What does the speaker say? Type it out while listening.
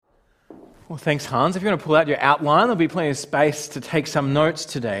Well, thanks, Hans. If you want to pull out your outline, there'll be plenty of space to take some notes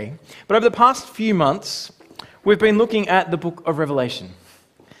today. But over the past few months, we've been looking at the book of Revelation.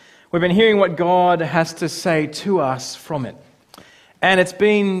 We've been hearing what God has to say to us from it. And it's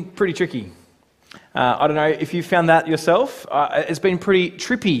been pretty tricky. I don't know if you found that yourself. It's been pretty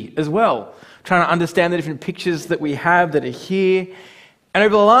trippy as well, trying to understand the different pictures that we have that are here. And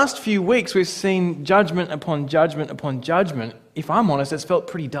over the last few weeks, we've seen judgment upon judgment upon judgment. If I'm honest, it's felt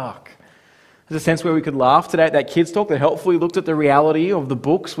pretty dark. There's a sense where we could laugh today at that kids' talk that helpfully looked at the reality of the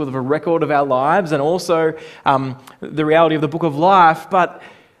books with a record of our lives and also the reality of the book of life. But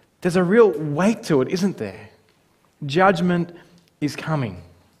there's a real weight to it, isn't there? Judgment is coming.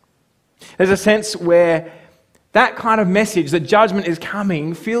 There's a sense where that kind of message, that judgment is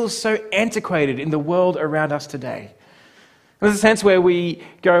coming, feels so antiquated in the world around us today. There's a sense where we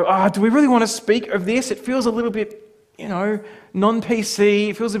go, do we really want to speak of this? It feels a little bit,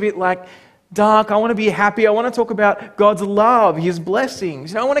 non-PC. It feels a bit like dark. I want to be happy. I want to talk about God's love, His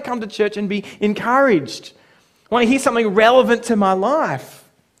blessings. I want to come to church and be encouraged. I want to hear something relevant to my life.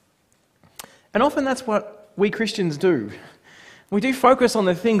 And often that's what we Christians do. We do focus on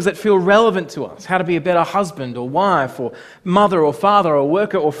the things that feel relevant to us, how to be a better husband or wife or mother or father or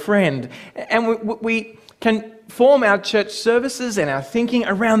worker or friend. And we can form our church services and our thinking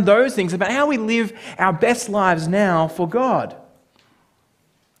around those things, about how we live our best lives now for God.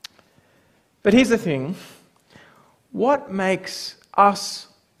 But here's the thing. What makes us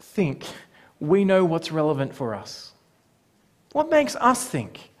think we know what's relevant for us? What makes us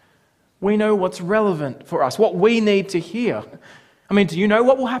think we know what's relevant for us, what we need to hear? I mean, do you know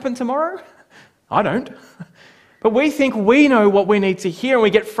what will happen tomorrow? I don't. But we think we know what we need to hear, and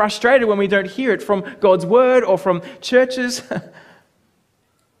we get frustrated when we don't hear it from God's word or from churches.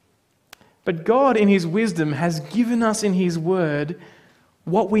 But God, in His wisdom, has given us in His word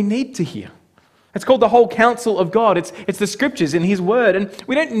what we need to hear. It's called the whole counsel of God. It's the scriptures in His word. And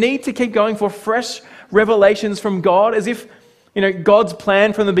we don't need to keep going for fresh revelations from God as if, God's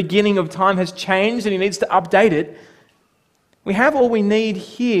plan from the beginning of time has changed and He needs to update it. We have all we need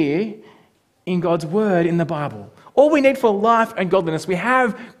here in God's word in the Bible. All we need for life and godliness. We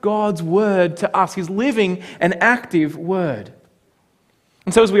have God's word to us, His living and active word.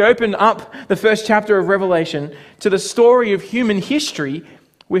 And so as we open up the first chapter of Revelation to the story of human history,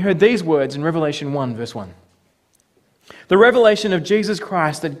 we heard these words in Revelation 1, verse 1. The revelation of Jesus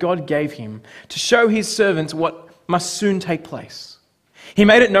Christ that God gave Him to show His servants what must soon take place. He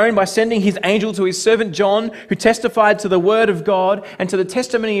made it known by sending His angel to His servant John, who testified to the word of God and to the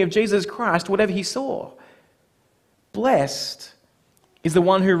testimony of Jesus Christ, whatever he saw. Blessed is the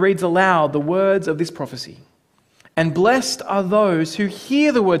one who reads aloud the words of this prophecy. And blessed are those who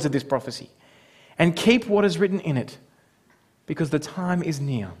hear the words of this prophecy and keep what is written in it, because the time is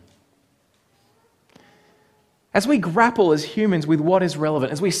near. As we grapple as humans with what is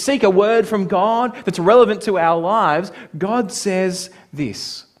relevant, as we seek a word from God that's relevant to our lives, God says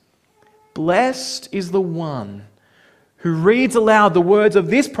this: blessed is the one who reads aloud the words of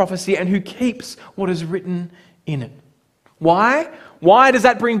this prophecy and who keeps what is written in it. Why? Why does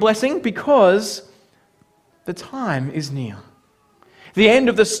that bring blessing? Because the time is near. The end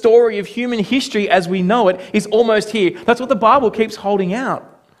of the story of human history as we know it is almost here. That's what the Bible keeps holding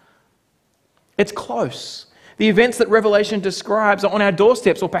out. It's close. The events that Revelation describes are on our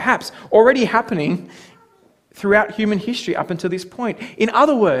doorsteps, or perhaps already happening throughout human history up until this point. In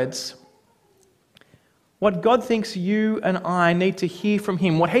other words, what God thinks you and I need to hear from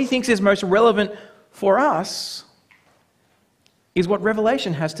Him, what He thinks is most relevant for us, is what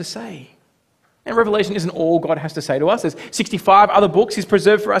Revelation has to say. And Revelation isn't all God has to say to us. There's 65 other books He's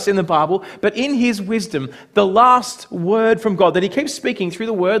preserved for us in the Bible. But in His wisdom, the last word from God that He keeps speaking through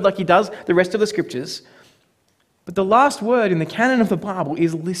the Word like He does the rest of the Scriptures, but the last word in the canon of the Bible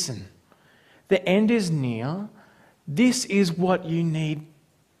is listen. The end is near. This is what you need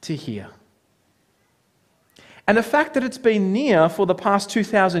to hear. And the fact that it's been near for the past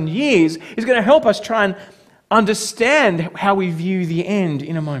 2,000 years is going to help us try and understand how we view the end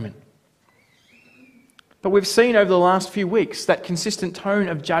in a moment. But we've seen over the last few weeks that consistent tone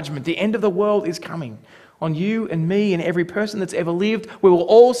of judgment. The end of the world is coming on you and me and every person that's ever lived. We will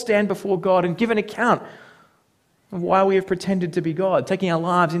all stand before God and give an account of why we have pretended to be God, taking our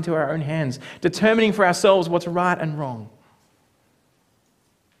lives into our own hands, determining for ourselves what's right and wrong.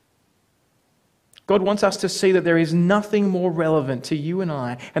 God wants us to see that there is nothing more relevant to you and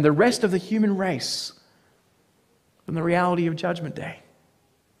I and the rest of the human race than the reality of Judgment Day.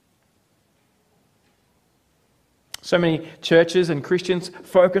 So many churches and Christians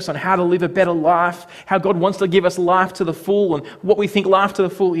focus on how to live a better life, how God wants to give us life to the full and what we think life to the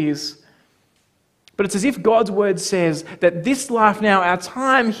full is. But it's as if God's word says that this life now, our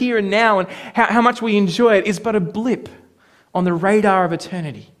time here and now, and how much we enjoy it is but a blip on the radar of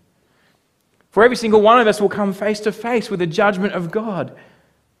eternity. For every single one of us will come face to face with the judgment of God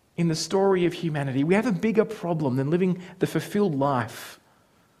in the story of humanity. We have a bigger problem than living the fulfilled life.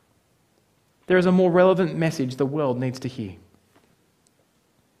 There is a more relevant message the world needs to hear.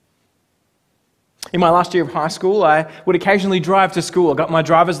 In my last year of high school, I would occasionally drive to school. I got my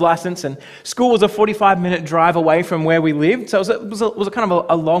driver's license, and school was a 45-minute drive away from where we lived, so it was a kind of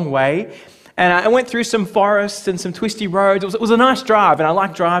a long way. And I went through some forests and some twisty roads. It was a nice drive, and I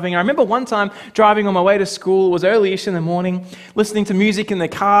liked driving. I remember one time driving on my way to school. It was early-ish in the morning, listening to music in the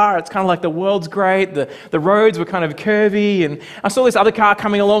car. It's kind of like the world's great. The roads were kind of curvy, and I saw this other car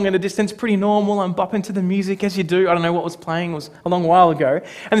coming along in the distance, pretty normal. I'm bopping to the music, as you do. I don't know what was playing. It was a long while ago.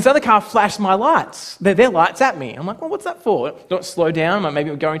 And this other car flashed my lights. Their lights at me. I'm like, well, what's that for? Don't slow down. Maybe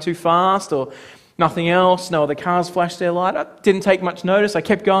we're going too fast, or nothing else. No other cars flashed their light. I didn't take much notice. I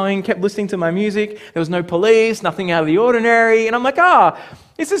kept going, kept listening to my music. There was no police, nothing out of the ordinary. And I'm like,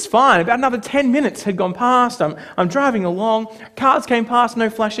 this is fine. About another 10 minutes had gone past. I'm driving along. Cars came past, no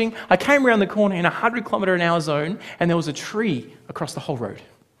flashing. I came around the corner in a 100-kilometre-an-hour zone, and there was a tree across the whole road.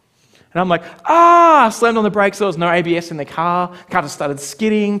 And I'm like, slammed on the brakes. There was no ABS in the car. The car just started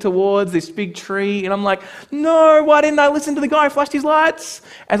skidding towards this big tree. And I'm like, no, why didn't I listen to the guy who flashed his lights?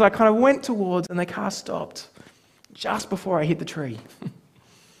 As I kind of went towards, and the car stopped just before I hit the tree.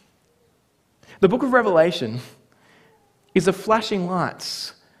 The book of Revelation is the flashing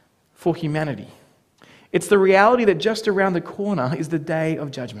lights for humanity. It's the reality that just around the corner is the day of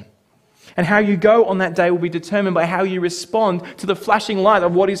judgment. And how you go on that day will be determined by how you respond to the flashing light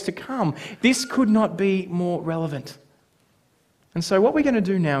of what is to come. This could not be more relevant. And so what we're going to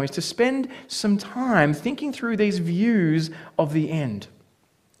do now is to spend some time thinking through these views of the end.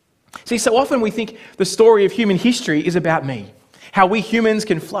 See, so often we think the story of human history is about me, how we humans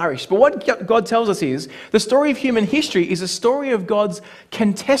can flourish. But what God tells us is the story of human history is a story of God's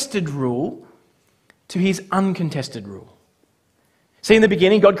contested rule to his uncontested rule. See, in the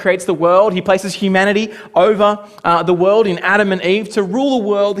beginning, God creates the world. He places humanity over the world in Adam and Eve to rule the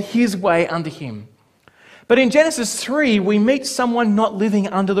world his way under him. But in Genesis 3, we meet someone not living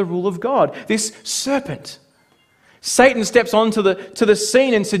under the rule of God, this serpent. Satan steps onto the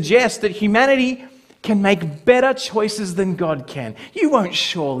scene and suggests that humanity can make better choices than God can. You won't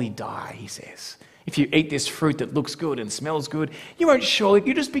surely die, he says. If you eat this fruit that looks good and smells good, you won't surely,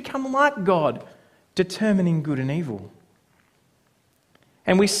 you just become like God, determining good and evil.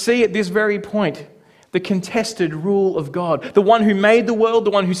 And we see at this very point the contested rule of God. The one who made the world,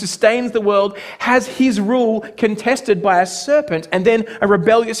 the one who sustains the world, has his rule contested by a serpent and then a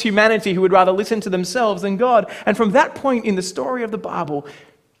rebellious humanity who would rather listen to themselves than God. And from that point in the story of the Bible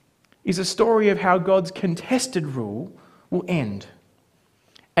is a story of how God's contested rule will end.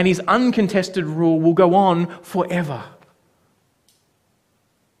 And his uncontested rule will go on forever.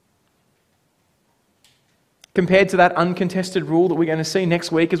 Compared to that uncontested rule that we're going to see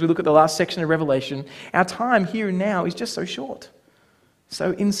next week as we look at the last section of Revelation, our time here and now is just so short,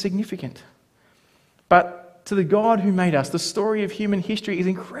 so insignificant. But to the God who made us, the story of human history is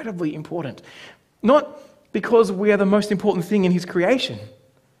incredibly important. Not because we are the most important thing in his creation,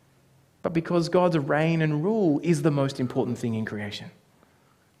 but because God's reign and rule is the most important thing in creation.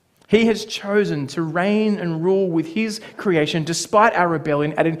 He has chosen to reign and rule with his creation despite our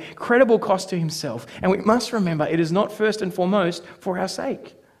rebellion at incredible cost to himself. And we must remember it is not first and foremost for our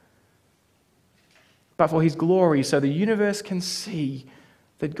sake, but for his glory, so the universe can see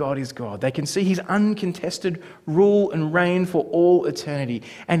that God is God. They can see his uncontested rule and reign for all eternity.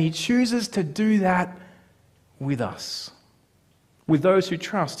 And he chooses to do that with us, with those who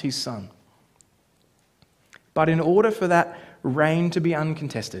trust his Son. But in order for that reign to be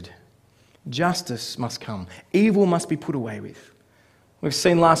uncontested, justice must come. Evil must be put away with. We've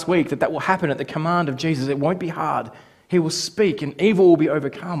seen last week that will happen at the command of Jesus. It won't be hard. He will speak and evil will be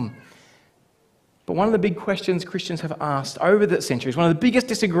overcome. But one of the big questions Christians have asked over the centuries, one of the biggest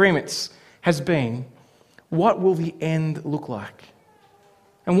disagreements has been, what will the end look like?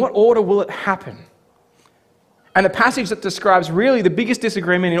 And what order will it happen? And the passage that describes really the biggest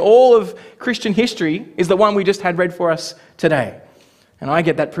disagreement in all of Christian history is the one we just had read for us today. And I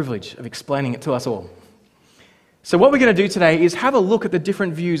get that privilege of explaining it to us all. So what we're going to do today is have a look at the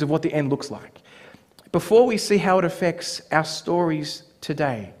different views of what the end looks like before we see how it affects our stories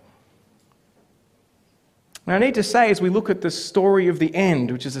today. Now I need to say, as we look at the story of the end,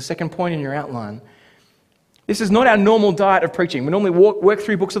 which is the second point in your outline, This is not our normal diet of preaching. We normally work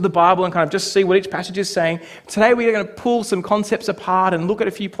through books of the Bible and kind of just see what each passage is saying. Today we're going to pull some concepts apart and look at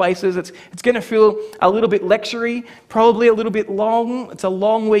a few places. It's going to feel a little bit lectury, probably a little bit long. It's a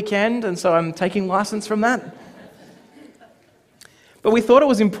long weekend, and so I'm taking license from that. But we thought it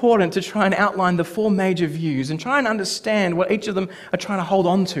was important to try and outline the four major views and try and understand what each of them are trying to hold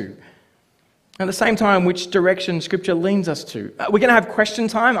on to. At the same time, which direction Scripture leans us to. We're going to have question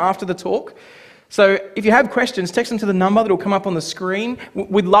time after the talk. So if you have questions, text them to the number that will come up on the screen.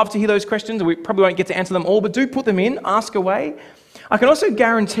 We'd love to hear those questions. We probably won't get to answer them all, but do put them in, ask away. I can also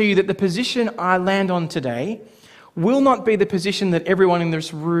guarantee you that the position I land on today will not be the position that everyone in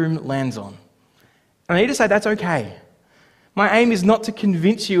this room lands on. And I need to say that's okay. My aim is not to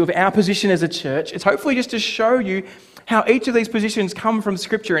convince you of our position as a church. It's hopefully just to show you how each of these positions come from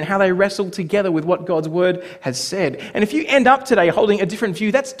Scripture and how they wrestle together with what God's Word has said. And if you end up today holding a different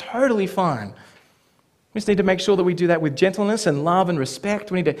view, that's totally fine. We just need to make sure that we do that with gentleness and love and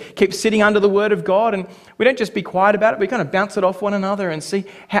respect. We need to keep sitting under the Word of God, and we don't just be quiet about it. We kind of bounce it off one another and see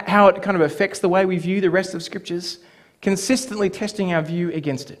how it kind of affects the way we view the rest of Scriptures, consistently testing our view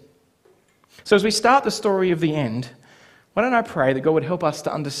against it. So as we start the story of the end, why don't I pray that God would help us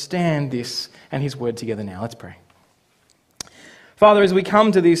to understand this and His Word together now. Let's pray. Father, as we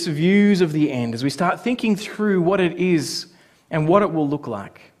come to these views of the end, as we start thinking through what it is and what it will look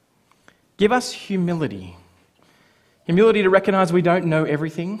like, give us humility. Humility to recognize we don't know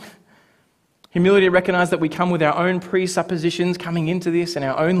everything. Humility to recognize that we come with our own presuppositions coming into this and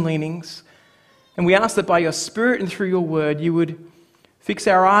our own leanings. And we ask that by your Spirit and through your Word, you would fix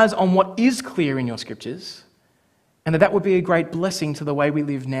our eyes on what is clear in your Scriptures, and that would be a great blessing to the way we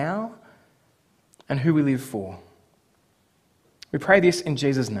live now and who we live for. We pray this in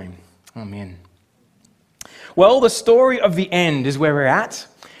Jesus' name. Amen. Well, the story of the end is where we're at.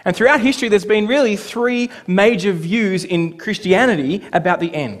 And throughout history, there's been really three major views in Christianity about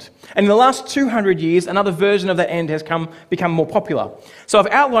the end. And in the last 200 years, another version of that end has become more popular. So I've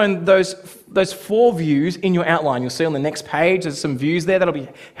outlined those four views in your outline. You'll see on the next page, there's some views there that'll be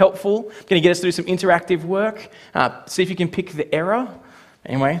helpful. I'm going to get us through some interactive work. See if you can pick the error.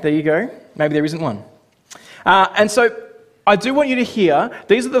 Anyway, there you go. Maybe there isn't one. And so I do want you to hear,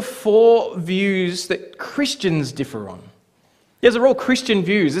 these are the four views that Christians differ on. These are all Christian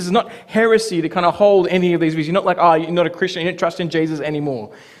views. This is not heresy to kind of hold any of these views. You're not like, oh, you're not a Christian, you don't trust in Jesus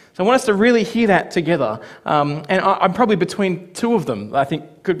anymore. So I want us to really hear that together. And I'm probably between two of them. I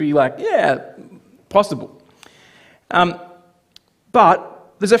think could be like, yeah, possible.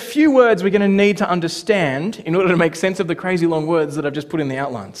 But there's a few words we're going to need to understand in order to make sense of the crazy long words that I've just put in the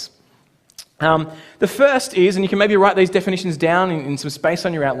outlines. The first is, and you can maybe write these definitions down in some space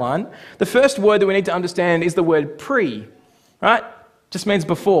on your outline. The first word that we need to understand is the word pre. Right? Just means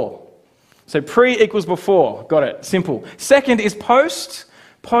before. So pre equals before. Got it. Simple. Second is post.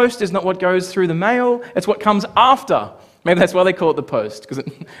 Post is not what goes through the mail. It's what comes after. Maybe that's why they call it the post, because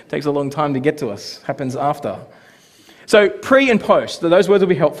it takes a long time to get to us. Happens after. So pre and post. Those words will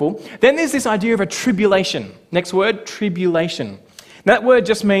be helpful. Then there's this idea of a tribulation. Next word, tribulation. That word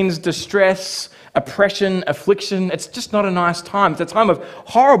just means distress, oppression, affliction. It's just not a nice time. It's a time of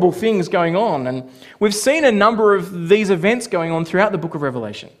horrible things going on. And we've seen a number of these events going on throughout the book of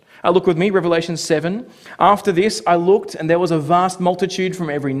Revelation. Look with me, Revelation 7. After this I looked, and there was a vast multitude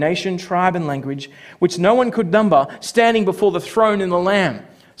from every nation, tribe, and language, which no one could number, standing before the throne and the Lamb.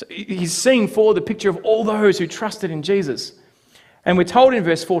 So he's seeing forward the picture of all those who trusted in Jesus. And we're told in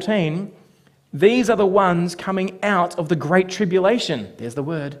verse 14, these are the ones coming out of the great tribulation. There's the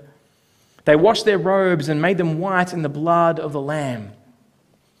word. They washed their robes and made them white in the blood of the Lamb.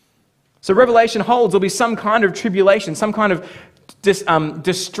 So Revelation holds there'll be some kind of tribulation, some kind of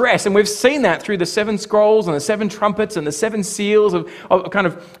distress. And we've seen that through the 7 scrolls and the 7 trumpets and the 7 seals of kind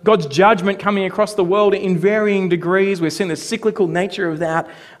of God's judgment coming across the world in varying degrees. We've seen the cyclical nature of that.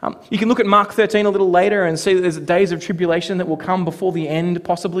 You can look at Mark 13 a little later and see that there's days of tribulation that will come before the end,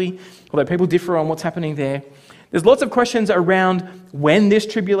 possibly, although people differ on what's happening there. There's lots of questions around when this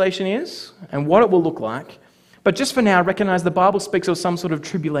tribulation is and what it will look like. But just for now, recognize the Bible speaks of some sort of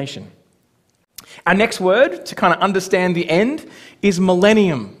tribulation. Our next word to kind of understand the end is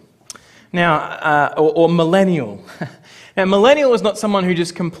millennium. Now, or millennial. Now, millennial is not someone who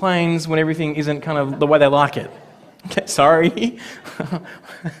just complains when everything isn't kind of the way they like it. Okay, sorry.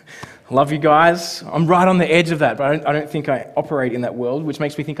 Love you guys. I'm right on the edge of that, but I don't think I operate in that world, which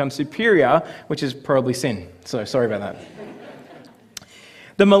makes me think I'm superior, which is probably sin. So sorry about that.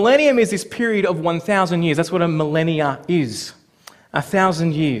 The millennium is this period of 1,000 years. That's what a millennia is.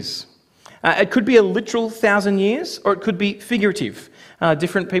 1,000 years. It could be a literal 1,000 years, or it could be figurative.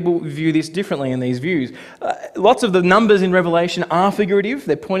 Different people view this differently in these views. Lots of the numbers in Revelation are figurative.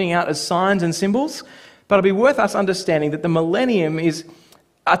 They're pointing out as signs and symbols. But it'll be worth us understanding that the millennium is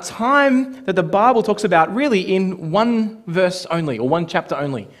a time that the Bible talks about really in one verse only, or one chapter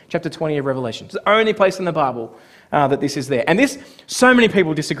only, chapter 20 of Revelation. It's the only place in the Bible that this is there. And so many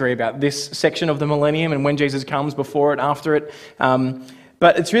people disagree about this section of the millennium and when Jesus comes, before it, after it.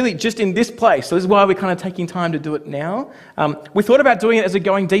 But it's really just in this place. So this is why we're kind of taking time to do it now. We thought about doing it as a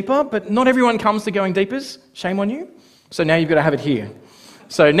going deeper, but not everyone comes to going deepers. Shame on you. So now you've got to have it here.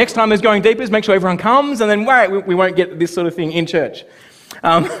 So next time there's going deepers, make sure everyone comes, and then we won't get this sort of thing in church.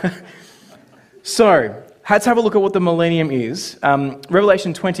 So let's have a look at what the millennium is.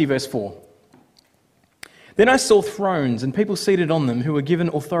 Revelation 20, verse 4. Then I saw thrones and people seated on them who were given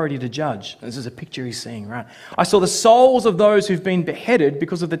authority to judge. This is a picture he's seeing, right? I saw the souls of those who've been beheaded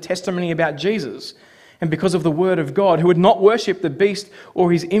because of the testimony about Jesus and because of the word of God, who had not worshipped the beast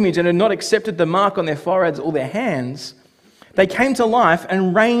or his image and had not accepted the mark on their foreheads or their hands. They came to life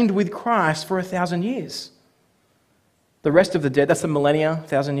and reigned with Christ for 1,000 years. The rest of the dead, that's the millennia,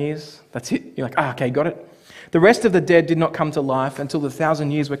 1,000 years. That's it. You're like, okay, got it. The rest of the dead did not come to life until the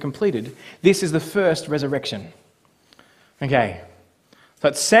 1,000 years were completed. This is the first resurrection. Okay. So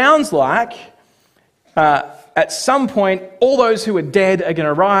it sounds like at some point, all those who are dead are going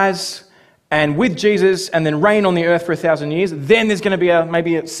to rise and with Jesus and then reign on the earth for 1,000 years. Then there's going to be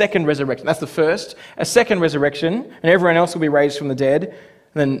maybe a second resurrection. That's the first. A second resurrection, and everyone else will be raised from the dead.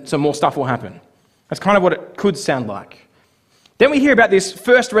 And then some more stuff will happen. That's kind of what it could sound like. Then we hear about this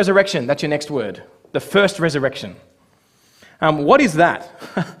first resurrection. That's your next word. The first resurrection. What is that?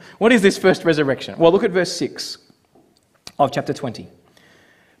 What is this first resurrection? Well, look at verse 6 of chapter 20.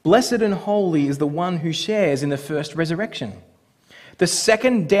 Blessed and holy is the one who shares in the first resurrection. The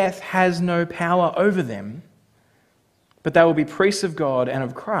second death has no power over them, but they will be priests of God and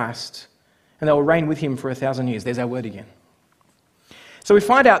of Christ, and they will reign with him for 1,000 years. There's our word again. So we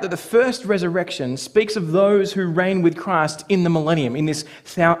find out that the first resurrection speaks of those who reign with Christ in the millennium, in this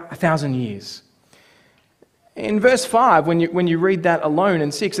 1,000 years. In verse 5, when you read that alone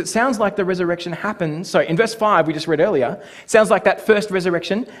in 6, it sounds like the resurrection happens. So in verse 5, we just read earlier, it sounds like that first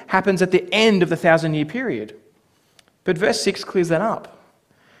resurrection happens at the end of the 1,000-year period. But verse 6 clears that up.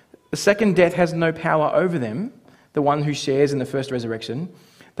 The second death has no power over them, the one who shares in the first resurrection.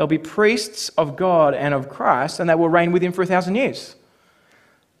 They'll be priests of God and of Christ, and they will reign with him for 1,000 years.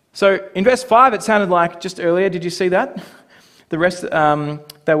 So in verse 5, it sounded like, just earlier, did you see that? The rest,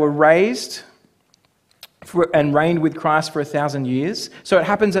 they were raised and reigned with Christ for 1,000 years. So it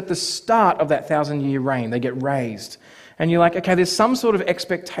happens at the start of that 1,000-year reign. They get raised. And you're like, okay, there's some sort of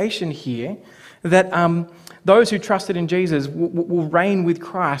expectation here that those who trusted in Jesus will reign with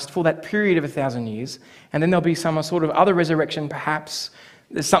Christ for that period of 1,000 years. And then there'll be some sort of other resurrection, perhaps.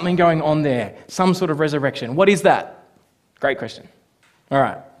 There's something going on there. Some sort of resurrection. What is that? Great question. All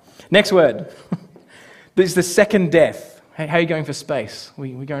right. Next word. This is the second death. Hey, how are you going for space?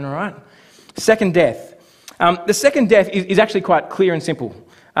 We going all right? Second death. The second death is actually quite clear and simple.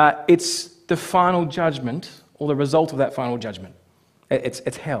 It's the final judgment, or the result of that final judgment.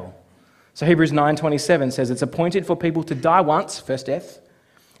 It's hell. So Hebrews 9:27 says it's appointed for people to die once, first death,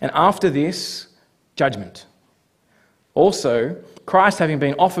 and after this, judgment. Also, Christ, having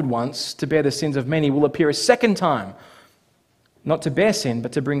been offered once to bear the sins of many, will appear a second time, not to bear sin,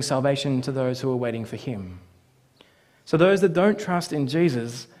 but to bring salvation to those who are waiting for him. So those that don't trust in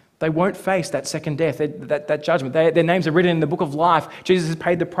Jesus, they won't face that second death, that judgment. Their names are written in the book of life. Jesus has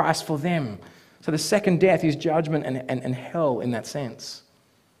paid the price for them. So the second death is judgment and hell in that sense.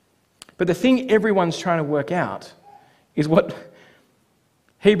 But the thing everyone's trying to work out is what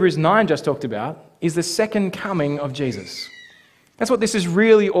Hebrews 9 just talked about, is the second coming of Jesus. That's what this is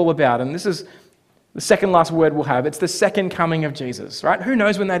really all about. And this is the second last word we'll have. It's the second coming of Jesus, right? Who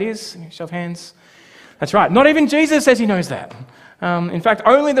knows when that is? Show of hands. That's right. Not even Jesus says he knows that. In fact,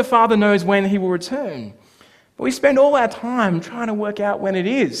 only the Father knows when he will return. But we spend all our time trying to work out when it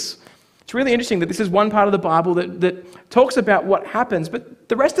is. It's really interesting that this is one part of the Bible that talks about what happens, but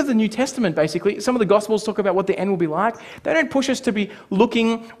the rest of the New Testament, basically, some of the Gospels talk about what the end will be like. They don't push us to be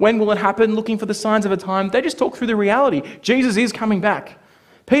looking, when will it happen, looking for the signs of a time. They just talk through the reality. Jesus is coming back.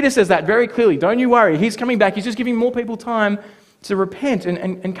 Peter says that very clearly. Don't you worry. He's coming back. He's just giving more people time to repent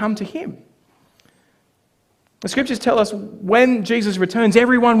and come to him. The scriptures tell us when Jesus returns,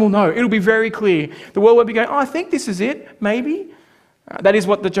 everyone will know. It'll be very clear. The world will be going, I think this is it, maybe. That is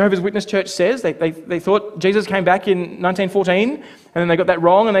what the Jehovah's Witness Church says. They thought Jesus came back in 1914, and then they got that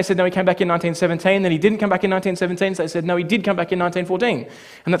wrong, and they said, no, he came back in 1917. Then he didn't come back in 1917, so they said, no, he did come back in 1914.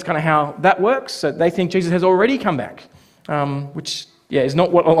 And that's kind of how that works. So they think Jesus has already come back, which is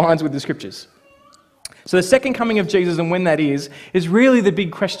not what aligns with the scriptures. So the second coming of Jesus and when that is really the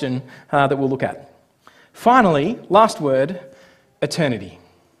big question that we'll look at. Finally, last word, eternity.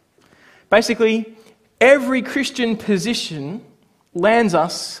 Basically, every Christian position lands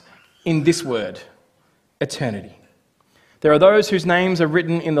us in this word, eternity. There are those whose names are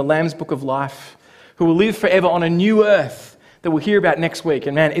written in the Lamb's Book of Life, who will live forever on a new earth that we'll hear about next week.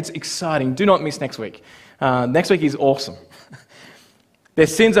 And man, it's exciting. Do not miss next week. Next week is awesome. Their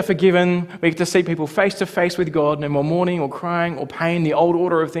sins are forgiven. We get to see people face to face with God. No more mourning or crying or pain. The old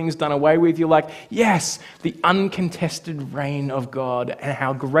order of things done away with. You're like, yes, the uncontested reign of God, and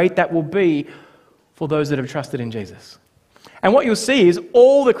how great that will be for those that have trusted in Jesus. And what you'll see is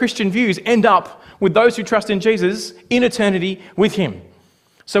all the Christian views end up with those who trust in Jesus in eternity with him.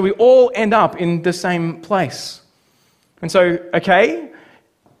 So we all end up in the same place. And so, okay,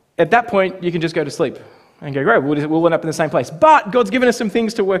 at that point, you can just go to sleep and go, great, we'll end up in the same place. But God's given us some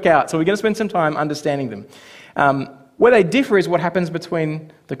things to work out, so we're going to spend some time understanding them. Where they differ is what happens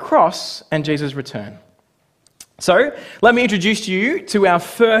between the cross and Jesus' return. So, let me introduce you to our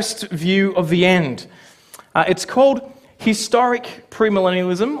first view of the end. It's called historic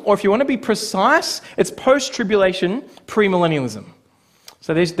premillennialism, or if you want to be precise, it's post-tribulation premillennialism.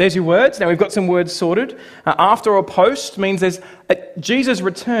 So there's your words. Now we've got some words sorted. After or post means Jesus'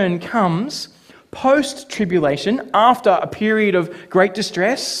 return comes post-tribulation, after a period of great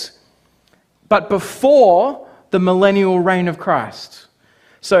distress, but before the millennial reign of Christ.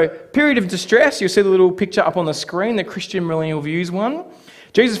 So, period of distress, you'll see the little picture up on the screen, the Christian Millennial Views one.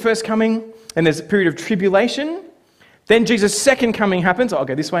 Jesus' first coming, and there's a period of tribulation. Then Jesus' second coming happens. I'll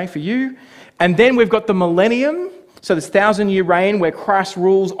go this way for you. And then we've got the millennium. So this 1,000-year reign where Christ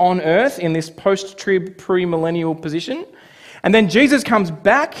rules on earth in this post-trib, pre-millennial position. And then Jesus comes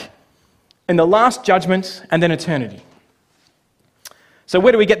back in the last judgment and then eternity. So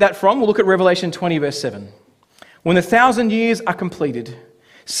where do we get that from? We'll look at Revelation 20, verse 7. When the 1,000 years are completed,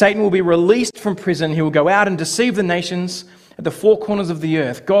 Satan will be released from prison. He will go out and deceive the nations at the four corners of the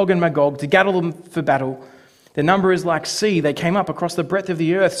earth, Gog and Magog, to gather them for battle. Their number is like sea. They came up across the breadth of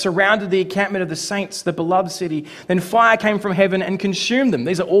the earth, surrounded the encampment of the saints, the beloved city. Then fire came from heaven and consumed them.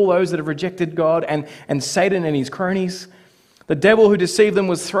 These are all those that have rejected God and Satan and his cronies. The devil who deceived them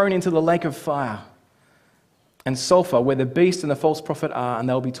was thrown into the lake of fire and sulfur, where the beast and the false prophet are, and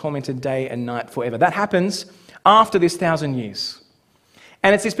they'll be tormented day and night forever. That happens after this 1,000 years.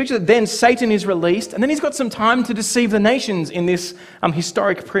 And it's this picture that then Satan is released, and then he's got some time to deceive the nations in this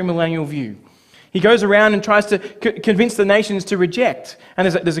historic premillennial view. He goes around and tries to convince the nations to reject. And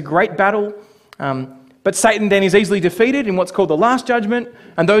there's a great battle. But Satan then is easily defeated in what's called the last judgment.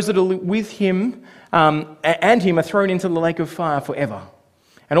 And those that are with him and him are thrown into the lake of fire forever.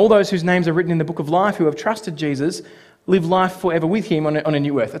 And all those whose names are written in the book of life who have trusted Jesus live life forever with him on a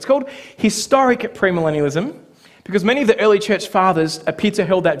new earth. It's called historic premillennialism because many of the early church fathers appear to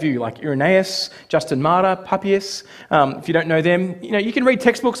hold that view, like Irenaeus, Justin Martyr, Papias. If you don't know them, you can read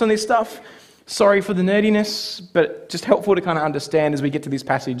textbooks on this stuff. Sorry for the nerdiness, but just helpful to kind of understand as we get to this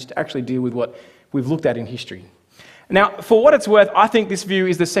passage to actually deal with what we've looked at in history. Now, for what it's worth, I think this view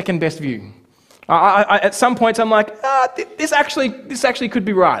is the second best view. At some points, I'm like, this actually could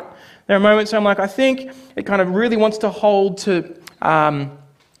be right. There are moments where I'm like, I think it kind of really wants to hold to a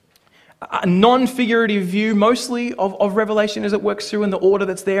non-figurative view, mostly of Revelation as it works through in the order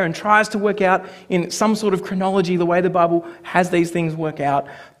that's there and tries to work out in some sort of chronology the way the Bible has these things work out.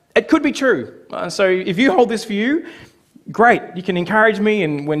 It could be true. So if you hold this view, great. You can encourage me,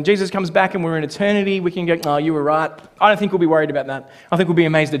 and when Jesus comes back and we're in eternity, we can go, oh, you were right. I don't think we'll be worried about that. I think we'll be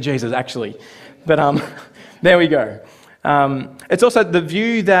amazed at Jesus, actually. But there we go. It's also the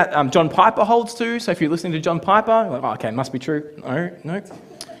view that John Piper holds to. So if you're listening to John Piper, you're like, oh, okay, it must be true. No,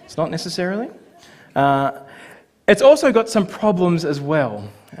 it's not necessarily. It's also got some problems as well.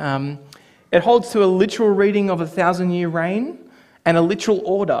 It holds to a literal reading of a 1,000-year reign and a literal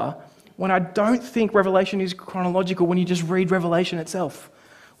order, when I don't think Revelation is chronological when you just read Revelation itself.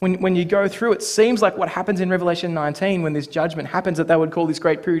 When you go through, it seems like what happens in Revelation 19 when this judgment happens that they would call this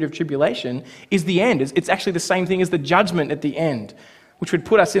great period of tribulation is the end. It's actually the same thing as the judgment at the end, which would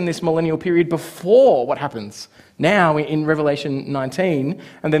put us in this millennial period before what happens now in Revelation 19,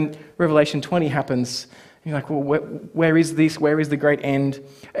 and then Revelation 20 happens. You're like, well, where is this? Where is the great end?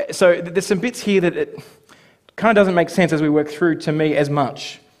 So there's some bits here that it kind of doesn't make sense as we work through to me as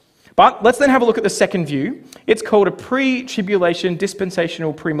much. But let's then have a look at the second view. It's called a pre-tribulation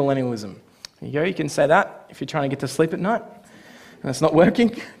dispensational premillennialism. There you go, you can say that if you're trying to get to sleep at night and it's not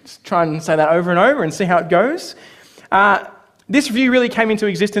working. Just try and say that over and over and see how it goes. This view really came into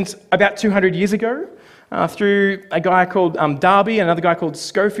existence about 200 years ago. through a guy called Darby and another guy called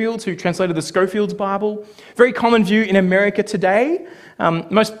Schofield, who translated the Schofield's Bible. Very common view in America today.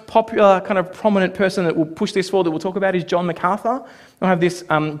 Most popular kind of prominent person that will push this forward that we'll talk about is John MacArthur. We'll have this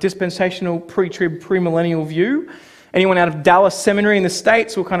dispensational, pre-trib, premillennial view. Anyone out of Dallas Seminary in the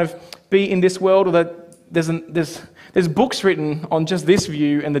States will kind of be in this world, or that there's books written on just this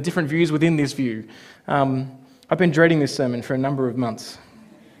view and the different views within this view. I've been dreading this sermon for a number of months.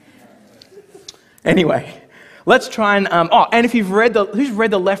 Anyway, let's try and... and if you've who's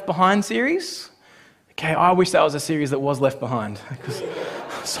read the Left Behind series? Okay, I wish that was a series that was Left Behind.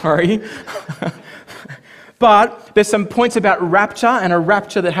 Sorry. But there's some points about rapture and a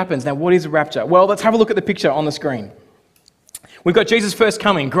rapture that happens. Now, what is rapture? Well, let's have a look at the picture on the screen. We've got Jesus' first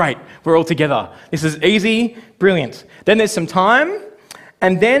coming. Great. We're all together. This is easy. Brilliant. Then there's some time.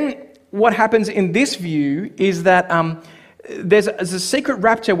 And then what happens in this view is that there's a secret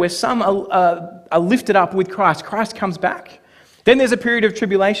rapture where some are lifted up with Christ. Christ comes back. Then there's a period of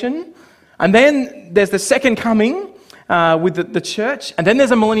tribulation. And then there's the second coming with the church. And then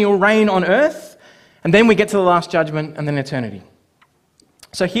there's a millennial reign on earth. And then we get to the last judgment and then eternity.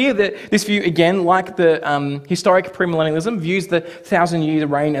 So here, this view, again, like the historic premillennialism, views the 1,000-year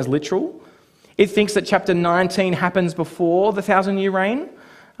reign as literal. It thinks that chapter 19 happens before the 1,000-year reign.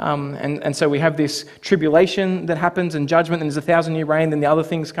 And so we have this tribulation that happens and judgment, and there's a 1,000-year reign, then the other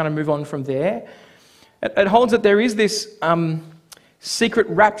things kind of move on from there. It holds that there is this secret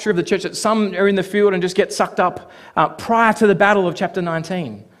rapture of the church, that some are in the field and just get sucked up prior to the battle of chapter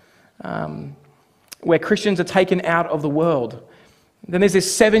 19, where Christians are taken out of the world. Then there's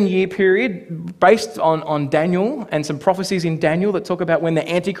this 7-year period based on Daniel and some prophecies in Daniel that talk about when the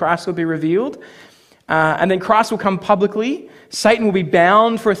Antichrist will be revealed. And then Christ will come publicly. Satan will be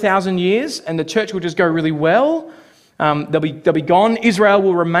bound for 1,000 years, and the church will just go really well. They'll be gone. Israel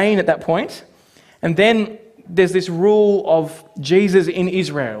will remain at that point. And then there's this rule of Jesus in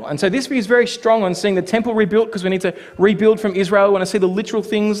Israel. And so this view is very strong on seeing the temple rebuilt, because we need to rebuild from Israel. We want to see the literal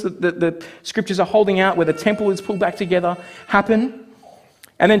things that the scriptures are holding out, where the temple is pulled back together, happen.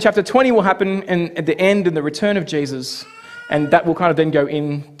 And then chapter 20 will happen at the end and the return of Jesus, and that will kind of then go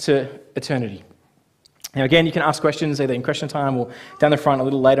into eternity. Now again, you can ask questions either in question time or down the front a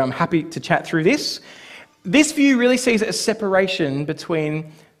little later. I'm happy to chat through this. This view really sees a separation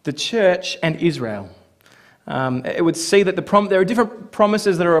between the church and Israel. It would see that there are different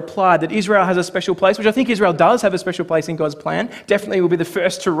promises that are applied, that Israel has a special place, which I think Israel does have a special place in God's plan. Definitely will be the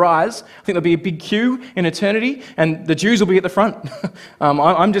first to rise. I think there'll be a big queue in eternity, and the Jews will be at the front.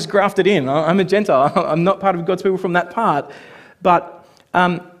 I'm just grafted in. I'm a Gentile. I'm not part of God's people from that part. But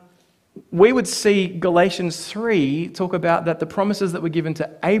we would see Galatians 3 talk about that the promises that were given to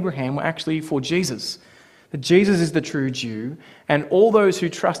Abraham were actually for Jesus. That Jesus is the true Jew, and all those who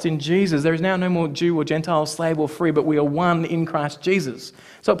trust in Jesus, there is now no more Jew or Gentile, slave or free, but we are one in Christ Jesus.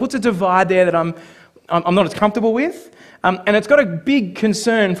 So it puts a divide there that I'm not as comfortable with, and it's got a big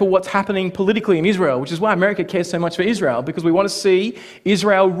concern for what's happening politically in Israel, which is why America cares so much for Israel, because we want to see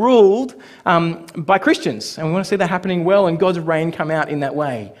Israel ruled by Christians, and we want to see that happening well and God's reign come out in that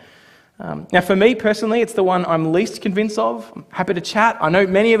way. Now, for me personally, it's the one I'm least convinced of. I'm happy to chat. I know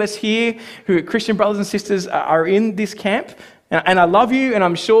many of us here who are Christian brothers and sisters are in this camp, and I love you, and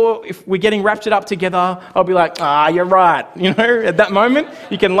I'm sure if we're getting raptured up together, I'll be like, you're right. You know, at that moment,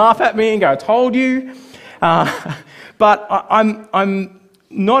 you can laugh at me and go, I told you. But I'm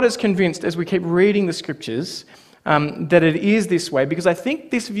not as convinced as we keep reading the scriptures that it is this way, because I think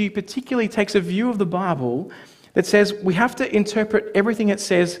this view particularly takes a view of the Bible that says we have to interpret everything it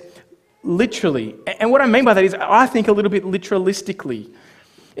says literally. And what I mean by that is I think a little bit literalistically.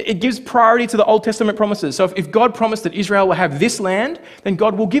 It gives priority to the Old Testament promises. So if God promised that Israel will have this land, then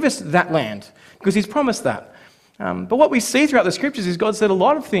God will give us that land because he's promised that. But what we see throughout the scriptures is God said a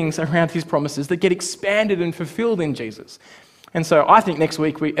lot of things around his promises that get expanded and fulfilled in Jesus. And so I think next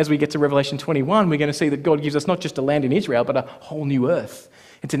week, as we get to Revelation 21, we're going to see that God gives us not just a land in Israel, but a whole new earth.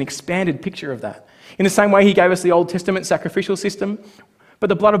 It's an expanded picture of that. In the same way he gave us the Old Testament sacrificial system, but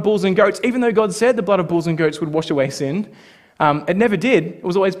the blood of bulls and goats, even though God said the blood of bulls and goats would wash away sin, it never did. It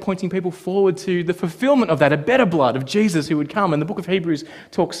was always pointing people forward to the fulfillment of that, a better blood of Jesus who would come. And the book of Hebrews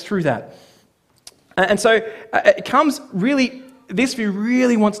talks through that. And so it comes really, this view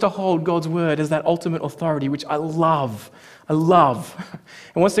really wants to hold God's word as that ultimate authority, which I love. And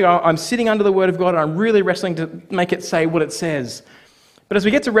wants to go, I'm sitting under the word of God and I'm really wrestling to make it say what it says. But as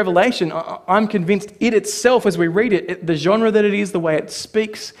we get to Revelation, I'm convinced it itself, as we read it, the genre that it is, the way it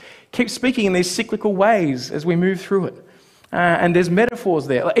speaks, keeps speaking in these cyclical ways as we move through it. And there's metaphors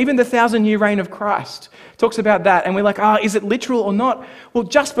there. Like even the 1,000-year reign of Christ talks about that. And we're like, is it literal or not? Well,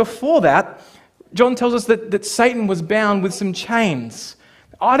 just before that, John tells us that Satan was bound with some chains.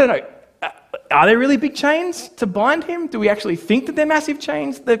 I don't know. Are they really big chains to bind him? Do we actually think that they're massive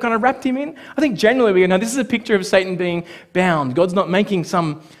chains they've kind of wrapped him in? I think generally we know this is a picture of Satan being bound. God's not making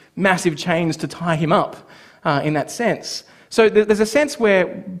some massive chains to tie him up in that sense. So there's a sense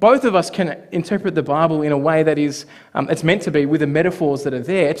where both of us can interpret the Bible in a way that is, it's meant to be with the metaphors that are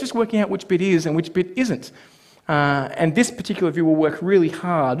there. It's just working out which bit is and which bit isn't. And this particular view will work really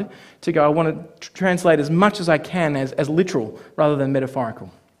hard to go, I want to translate as much as I can as literal rather than metaphorical.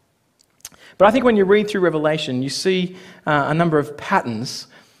 But I think when you read through Revelation, you see a number of patterns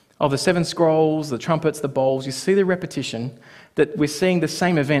of the 7 scrolls, the trumpets, the bowls. You see the repetition that we're seeing the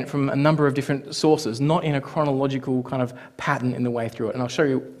same event from a number of different sources, not in a chronological kind of pattern in the way through it. And I'll show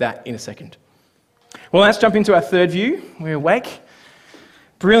you that in a second. Well, let's jump into our third view. We're awake.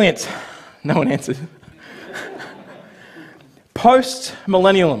 Brilliant. No one answered.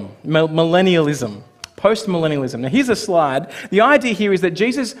 Post-millennialism. Post-millennialism. Now, here's a slide. The idea here is that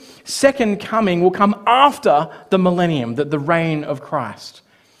Jesus' second coming will come after the millennium, the reign of Christ.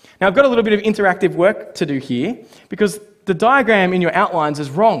 Now, I've got a little bit of interactive work to do here because the diagram in your outlines is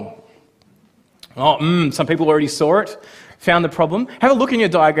wrong. Some people already saw it, found the problem. Have a look in your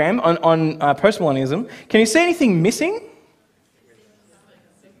diagram on post-millennialism. Can you see anything missing?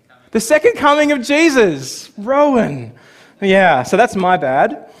 The second coming of Jesus. Rowan. Yeah, so that's my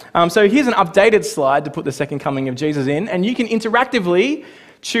bad. So here's an updated slide to put the second coming of Jesus in, and you can interactively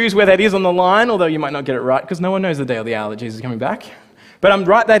choose where that is on the line, although you might not get it right because no one knows the day or the hour that Jesus is coming back. But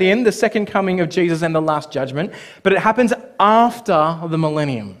write that in, the second coming of Jesus and the last judgment. But it happens after the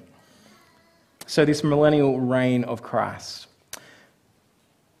millennium. So this millennial reign of Christ.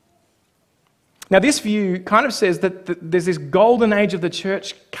 Now this view kind of says that there's this golden age of the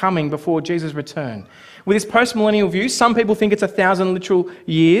church coming before Jesus' return. With this post-millennial view, some people think it's 1,000 literal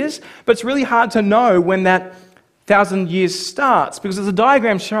years, but it's really hard to know when that 1,000 years starts, because as the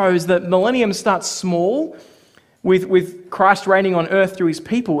diagram shows, the millennium starts small, with Christ reigning on earth through his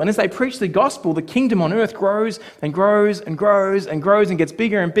people. And as they preach the gospel, the kingdom on earth grows and grows and grows and grows and gets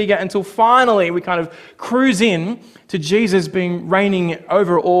bigger and bigger until finally we kind of cruise in to Jesus being reigning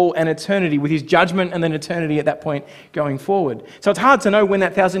over all and eternity with his judgment and then eternity at that point going forward. So it's hard to know when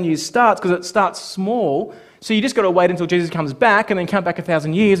that 1,000 years starts because it starts small. So you just got to wait until Jesus comes back and then count back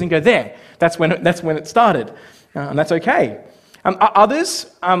 1,000 years and go there. That's when it started. And that's okay. Others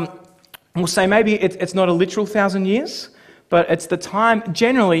we'll say maybe it's not a literal 1,000 years, but it's the time,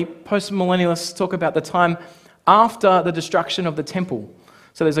 generally, post-millennialists talk about the time after the destruction of the temple.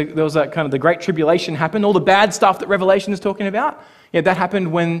 So there was a kind of the Great Tribulation happened, all the bad stuff that Revelation is talking about. Yeah, that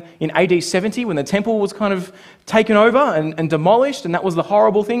happened in AD 70, when the temple was kind of taken over and demolished, and that was the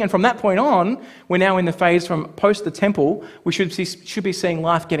horrible thing. And from that point on, we're now in the phase from post the temple. We should be seeing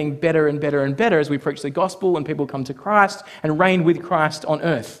life getting better and better and better as we preach the gospel and people come to Christ and reign with Christ on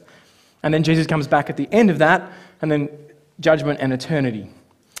earth. And then Jesus comes back at the end of that, and then judgment and eternity.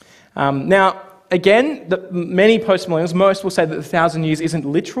 Now, again, many post-millennials, most will say that the 1,000 years isn't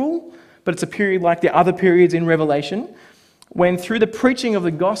literal, but it's a period like the other periods in Revelation, when through the preaching of the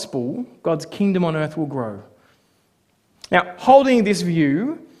gospel, God's kingdom on earth will grow. Now, holding this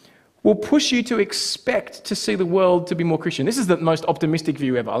view will push you to expect to see the world to be more Christian. This is the most optimistic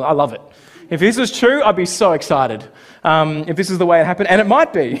view ever. I love it. If this was true, I'd be so excited. If this is the way it happened, and it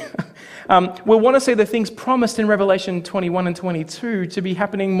might be. We'll want to see the things promised in Revelation 21 and 22 to be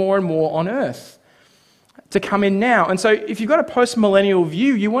happening more and more on earth, to come in now. And so if you've got a post-millennial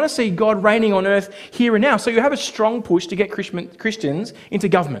view, you want to see God reigning on earth here and now. So you have a strong push to get Christians into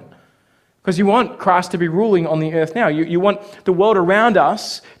government, because you want Christ to be ruling on the earth now. You want the world around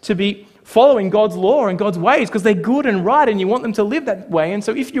us to be following God's law and God's ways because they're good and right, and you want them to live that way. And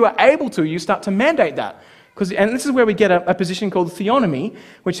so if you are able to, you start to mandate that. And this is where we get a position called theonomy,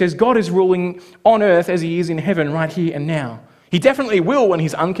 which says God is ruling on earth as he is in heaven right here and now. He definitely will when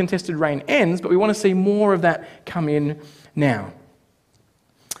his uncontested reign ends, but we want to see more of that come in now.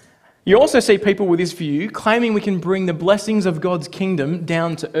 You also see people with this view claiming we can bring the blessings of God's kingdom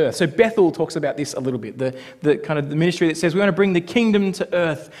down to earth. So Bethel talks about this a little bit, the kind of the ministry that says we want to bring the kingdom to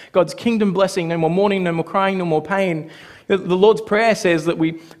earth, God's kingdom blessing, no more mourning, no more crying, no more pain. The Lord's Prayer says that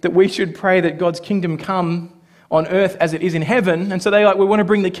we should pray that God's kingdom come on earth as it is in heaven. And so we want to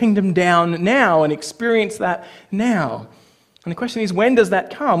bring the kingdom down now and experience that now. And the question is, when does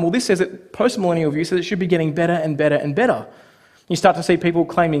that come? Well, this says that post-millennial view says it should be getting better and better and better. You start to see people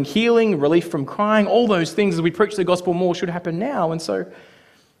claiming healing, relief from crying, all those things as we preach the gospel more should happen now. And so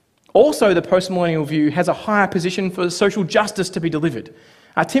also the post-millennial view has a higher position for social justice to be delivered.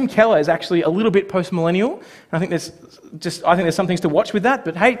 Tim Keller is actually a little bit post-millennial. I think there's some things to watch with that.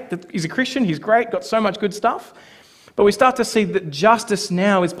 But hey, he's a Christian. He's great. Got so much good stuff. But we start to see that justice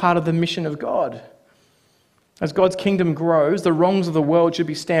now is part of the mission of God. As God's kingdom grows, the wrongs of the world should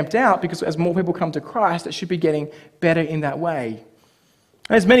be stamped out, because as more people come to Christ, it should be getting better in that way.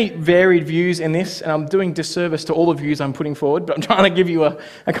 There's many varied views in this, and I'm doing disservice to all the views I'm putting forward, but I'm trying to give you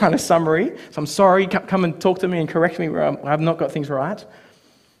a kind of summary. So I'm sorry, come and talk to me and correct me where I have not got things right.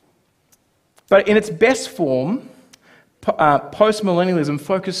 But in its best form, post-millennialism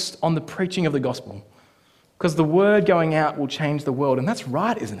focused on the preaching of the gospel, because the word going out will change the world, and that's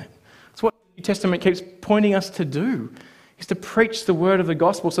right, isn't it? That's what the New Testament keeps pointing us to do, is to preach the word of the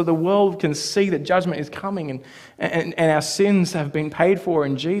gospel so the world can see that judgment is coming and our sins have been paid for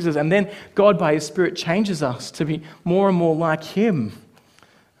in Jesus. And then God, by His Spirit, changes us to be more and more like Him.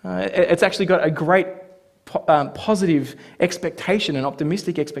 It's actually got a great positive expectation, an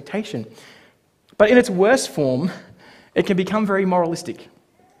optimistic expectation. But in its worst form, it can become very moralistic.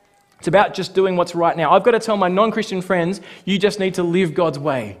 It's about just doing what's right now. I've got to tell my non-Christian friends, you just need to live God's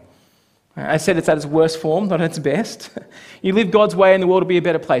way. I said it's at its worst form, not at its best. You live God's way and the world will be a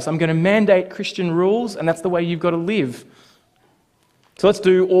better place. I'm going to mandate Christian rules, and that's the way you've got to live. So let's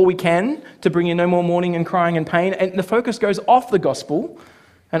do all we can to bring you no more mourning and crying and pain. And the focus goes off the gospel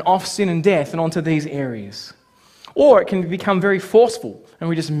and off sin and death and onto these areas. Or it can become very forceful, and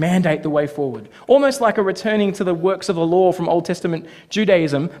we just mandate the way forward. Almost like a returning to the works of the law from Old Testament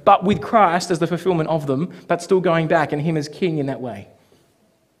Judaism, but with Christ as the fulfillment of them, but still going back and Him as King in that way.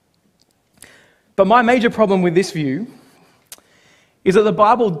 But my major problem with this view is that the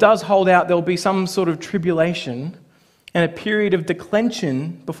Bible does hold out there will be some sort of tribulation and a period of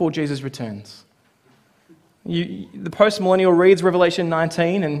declension before Jesus returns. The post-millennial reads Revelation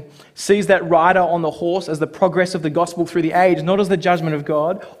 19 and sees that rider on the horse as the progress of the gospel through the age, not as the judgment of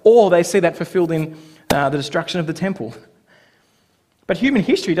God, or they see that fulfilled in the destruction of the temple. But human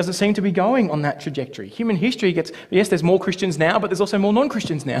history doesn't seem to be going on that trajectory. Human history yes, there's more Christians now, but there's also more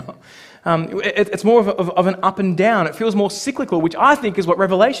non-Christians now. It's more of an up and down. It feels more cyclical, which I think is what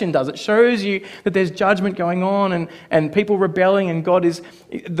Revelation does. It shows you that there's judgment going on and people rebelling, and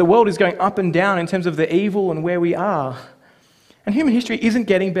the world is going up and down in terms of the evil and where we are. And human history isn't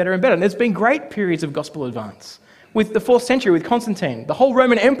getting better and better. And there's been great periods of gospel advance. With the 4th century, with Constantine, the whole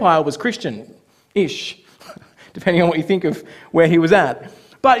Roman Empire was Christian-ish, depending on what you think of where he was at.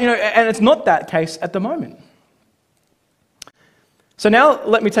 But, and it's not that case at the moment. So now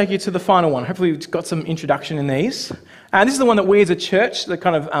let me take you to the final one. Hopefully you've got some introduction in these. This is the one that we as a church, the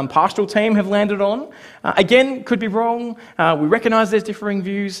kind of pastoral team, have landed on. Again, could be wrong. We recognise there's differing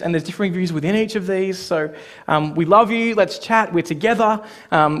views, and there's differing views within each of these. So we love you. Let's chat. We're together.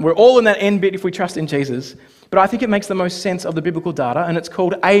 We're all in that end bit if we trust in Jesus. But I think it makes the most sense of the biblical data, and it's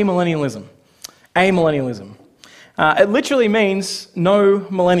called amillennialism. Amillennialism. It literally means no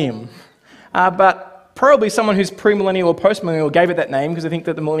millennium. But probably someone who's premillennial or postmillennial gave it that name because they think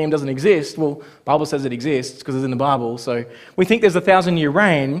that the millennium doesn't exist. Well, the Bible says it exists because it's in the Bible. So we think there's a 1,000-year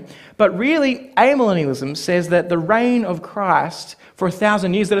reign. But really, amillennialism says that the reign of Christ for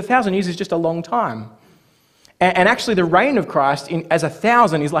 1,000 years, that 1,000 years is just a long time. And actually the reign of Christ as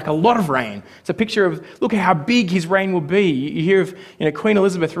 1,000 is like a lot of reign. It's a picture of, look at how big his reign will be. You hear of Queen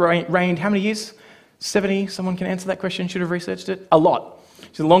Elizabeth reigned how many years? 70? Someone can answer that question, should have researched it. A lot.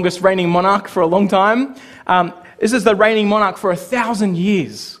 She's the longest reigning monarch for a long time. This is the reigning monarch for 1,000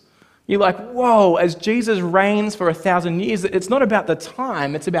 years. You're like, whoa, as Jesus reigns for 1,000 years, it's not about the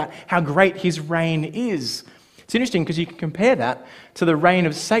time, it's about how great his reign is. It's interesting because you can compare that to the reign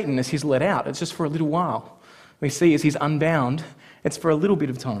of Satan as he's let out. It's just for a little while. We see as he's unbound, it's for a little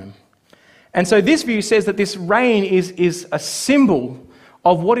bit of time. And so this view says that this reign is a symbol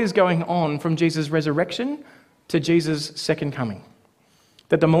of what is going on from Jesus' resurrection to Jesus' second coming.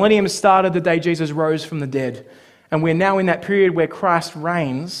 That the millennium started the day Jesus rose from the dead. And we're now in that period where Christ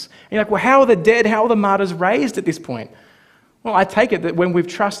reigns. And you're like, well, how are the dead, how are the martyrs raised at this point? Well, I take it that when we've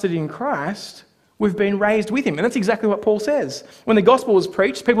trusted in Christ, we've been raised with him. And that's exactly what Paul says. When the gospel was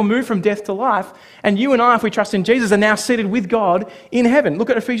preached, people moved from death to life. And you and I, if we trust in Jesus, are now seated with God in heaven.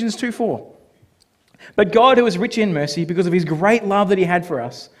 Look at Ephesians 2:4. But God, who is rich in mercy, because of his great love that he had for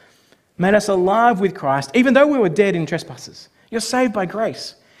us, made us alive with Christ, even though we were dead in trespasses. You're saved by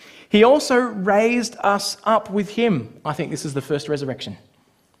grace. He also raised us up with him. I think this is the first resurrection.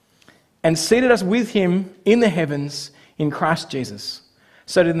 And seated us with him in the heavens in Christ Jesus,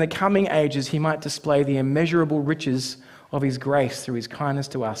 so that in the coming ages he might display the immeasurable riches of his grace through his kindness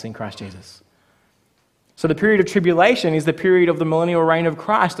to us in Christ Jesus. So the period of tribulation is the period of the millennial reign of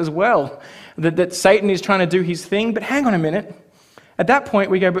Christ as well. That Satan is trying to do his thing, but hang on a minute. At that point,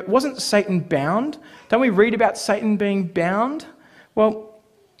 we go, but wasn't Satan bound? Don't we read about Satan being bound? Well,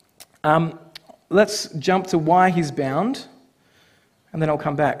 let's jump to why he's bound, and then I'll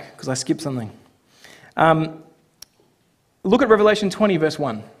come back because I skipped something. Look at Revelation 20, verse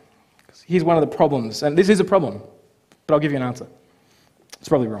 1. Here's one of the problems, and this is a problem, but I'll give you an answer. It's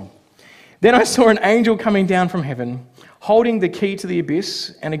probably wrong. Then I saw an angel coming down from heaven, holding the key to the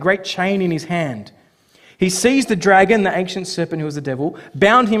abyss and a great chain in his hand. He seized the dragon, the ancient serpent who was the devil,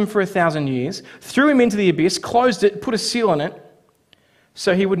 bound him for 1,000 years, threw him into the abyss, closed it, put a seal on it,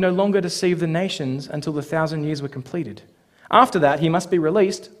 so he would no longer deceive the nations until the 1,000 years were completed. After that, he must be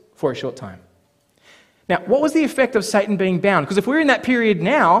released for a short time. Now, what was the effect of Satan being bound? Because if we're in that period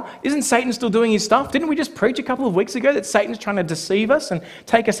now, isn't Satan still doing his stuff? Didn't we just preach a couple of weeks ago that Satan's trying to deceive us and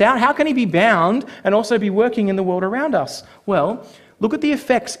take us out? How can he be bound and also be working in the world around us? Well, look at the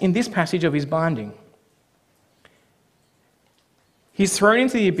effects in this passage of his binding. He's thrown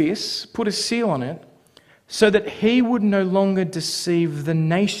into the abyss, put a seal on it, so that he would no longer deceive the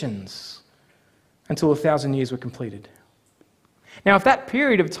nations until 1,000 years were completed. Now, if that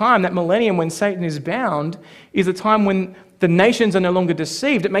period of time, that millennium when Satan is bound, is a time when the nations are no longer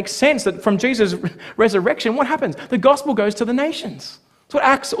deceived, it makes sense that from Jesus' resurrection, what happens? The gospel goes to the nations. That's what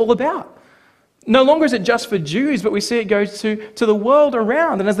Acts is all about. No longer is it just for Jews, but we see it goes to the world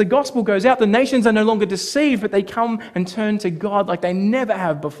around. And as the gospel goes out, the nations are no longer deceived, but they come and turn to God like they never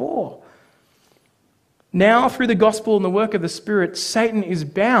have before. Now, through the gospel and the work of the Spirit, Satan is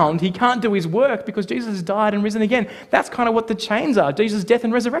bound. He can't do his work because Jesus has died and risen again. That's kind of what the chains are, Jesus' death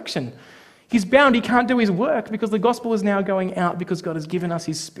and resurrection. He's bound. He can't do his work because the gospel is now going out because God has given us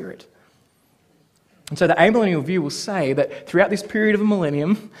his Spirit. And so the amillennial view will say that throughout this period of a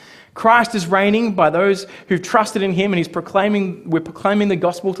millennium, Christ is reigning by those who've trusted in him, and we're proclaiming the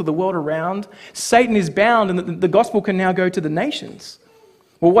gospel to the world around. Satan is bound, and the gospel can now go to the nations.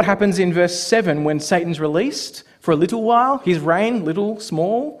 Well, what happens in verse 7 when Satan's released for a little while? His reign, little,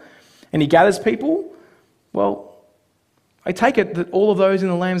 small, and he gathers people. Well, I take it that all of those in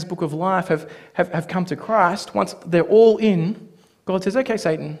the Lamb's Book of Life have come to Christ. Once they're all in, God says, okay,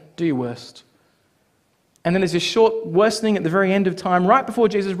 Satan, do your worst. And then there's this short worsening at the very end of time, right before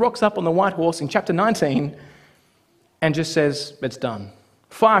Jesus rocks up on the white horse in chapter 19 and just says, it's done.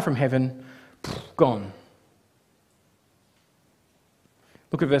 Fire from heaven, gone.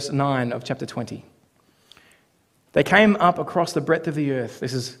 Look at verse 9 of chapter 20. They came up across the breadth of the earth.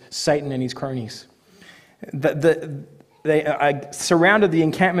 This is Satan and his cronies. They surrounded the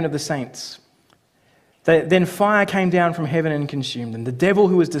encampment of the saints. Then fire came down from heaven and consumed them. The devil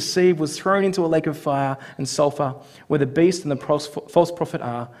who was deceived was thrown into a lake of fire and sulfur, where the beast and the false prophet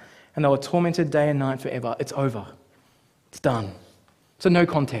are, and they were tormented day and night forever. It's over. It's done. It's a no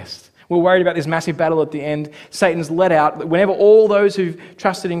contest. We're worried about this massive battle at the end. Satan's let out. Whenever all those who've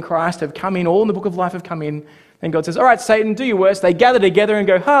trusted in Christ have come in, all in the book of life have come in, then God says, all right, Satan, do your worst. They gather together and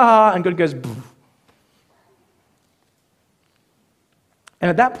go, ha ha, and God goes, poof. And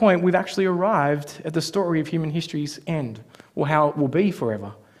at that point, we've actually arrived at the story of human history's end, or how it will be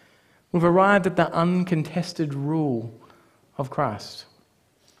forever. We've arrived at the uncontested rule of Christ.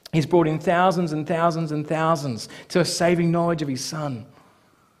 He's brought in thousands and thousands and thousands to a saving knowledge of his Son.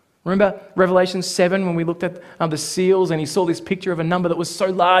 Remember Revelation 7 when we looked at the seals and he saw this picture of a number that was so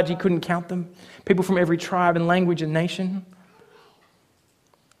large he couldn't count them? People from every tribe and language and nation.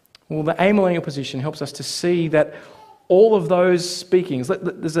 Well, the amillennial position helps us to see that all of those speakings,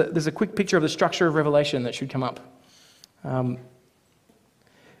 there's a quick picture of the structure of Revelation that should come up.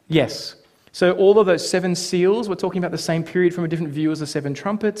 Yes. So all of those 7 seals, we're talking about the same period from a different view as the 7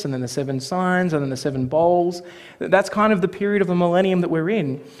 trumpets, and then the 7 signs, and then the 7 bowls. That's kind of the period of the millennium that we're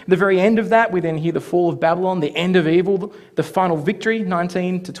in. At the very end of that, we then hear the fall of Babylon, the end of evil, the final victory,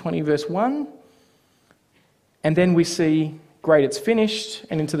 19 to 20 verse 1. And then we see, great, it's finished,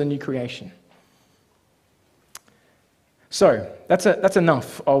 and into the new creation. So that's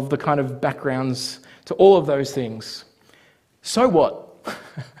enough of the kind of backgrounds to all of those things. So what?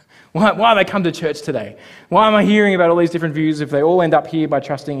 Why have I come to church today? Why am I hearing about all these different views if they all end up here by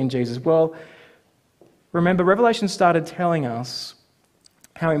trusting in Jesus? Well, remember, Revelation started telling us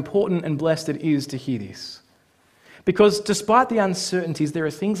how important and blessed it is to hear this. Because despite the uncertainties, there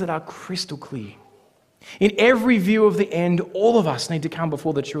are things that are crystal clear. In every view of the end, all of us need to come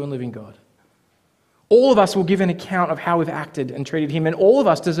before the true and living God. All of us will give an account of how we've acted and treated him, and all of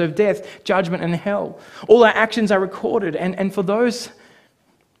us deserve death, judgment, and hell. All our actions are recorded, and for those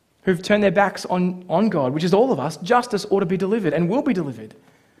who've turned their backs on God, which is all of us, justice ought to be delivered and will be delivered.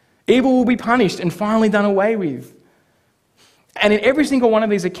 Evil will be punished and finally done away with. And in every single one of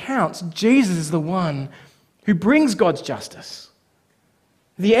these accounts, Jesus is the one who brings God's justice.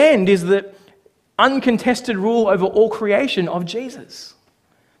 The end is the uncontested rule over all creation of Jesus.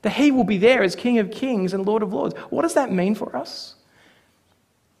 That he will be there as King of Kings and Lord of Lords. What does that mean for us?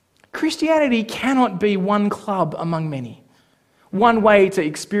 Christianity cannot be one club among many, one way to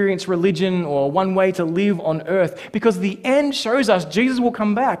experience religion or one way to live on earth, because the end shows us Jesus will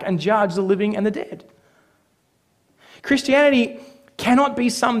come back and judge the living and the dead. Christianity cannot be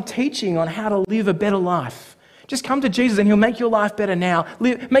some teaching on how to live a better life. Just come to Jesus and he'll make your life better now.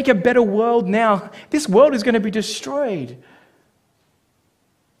 Make a better world now. This world is going to be destroyed.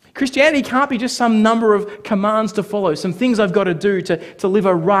 Christianity can't be just some number of commands to follow, some things I've got to do to live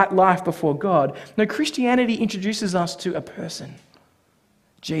a right life before God. No, Christianity introduces us to a person,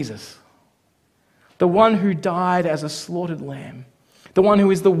 Jesus, the one who died as a slaughtered lamb, the one who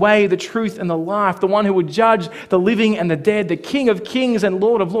is the way, the truth, and the life, the one who will judge the living and the dead, the King of Kings and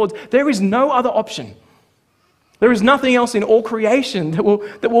Lord of Lords. There is no other option. There is nothing else in all creation that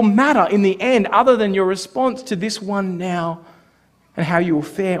will matter in the end other than your response to this one now and how you will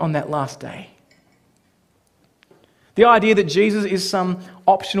fare on that last day. The idea that Jesus is some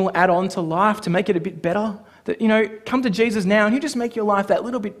optional add-on to life to make it a bit better, that, come to Jesus now and he'll just make your life that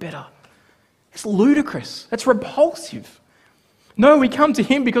little bit better. It's ludicrous. It's repulsive. No, we come to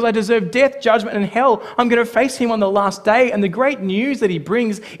him because I deserve death, judgment, and hell. I'm going to face him on the last day, and the great news that he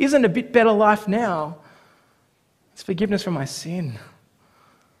brings isn't a bit better life now. It's forgiveness from my sin.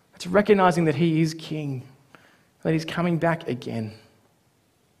 It's recognizing that he is king, that he's coming back again.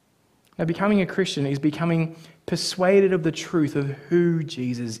 Now, becoming a Christian is becoming persuaded of the truth of who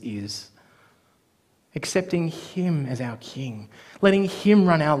Jesus is. Accepting him as our king. Letting him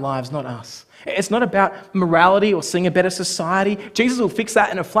run our lives, not us. It's not about morality or seeing a better society. Jesus will fix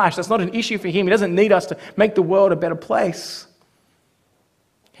that in a flash. That's not an issue for him. He doesn't need us to make the world a better place.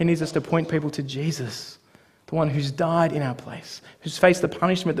 He needs us to point people to Jesus, the one who's died in our place, who's faced the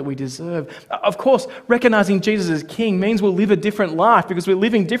punishment that we deserve. Of course, recognizing Jesus as king means we'll live a different life because we're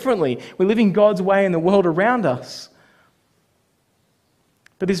living differently. We're living God's way in the world around us.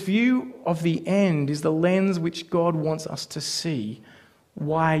 But this view of the end is the lens which God wants us to see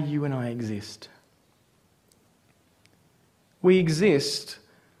why you and I exist. We exist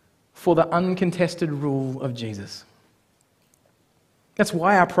for the uncontested rule of Jesus. That's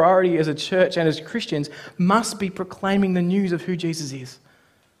why our priority as a church and as Christians must be proclaiming the news of who Jesus is.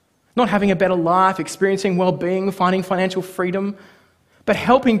 Not having a better life, experiencing well-being, finding financial freedom, but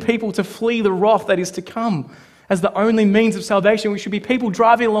helping people to flee the wrath that is to come. As the only means of salvation, we should be people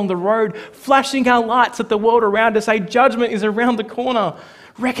driving along the road, flashing our lights at the world around us, say judgment is around the corner.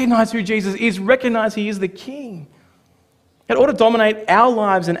 Recognize who Jesus is, recognize he is the King. It ought to dominate our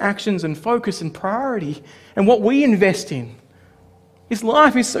lives and actions and focus and priority and what we invest in. His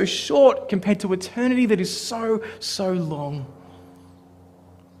life is so short compared to eternity that is so, so long.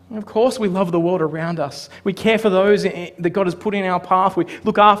 And of course, we love the world around us. We care for those that God has put in our path. We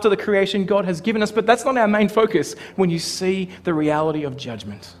look after the creation God has given us, but that's not our main focus when you see the reality of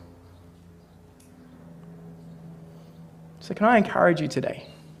judgment. So can I encourage you today?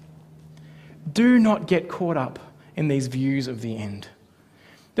 Do not get caught up in these views of the end.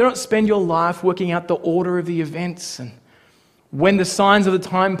 Do not spend your life working out the order of the events and when the signs of the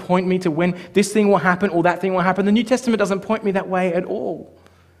time point me to when this thing will happen or that thing will happen. The New Testament doesn't point me that way at all.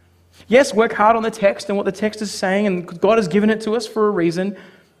 Yes, work hard on the text and what the text is saying, and God has given it to us for a reason.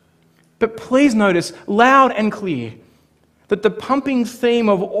 But please notice, loud and clear, that the pumping theme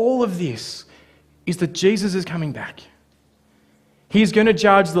of all of this is that Jesus is coming back. He is going to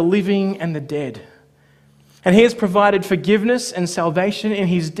judge the living and the dead. And he has provided forgiveness and salvation in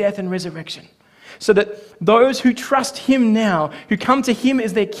his death and resurrection, so that those who trust him now, who come to him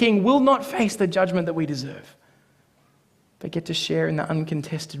as their king, will not face the judgment that we deserve. They get to share in the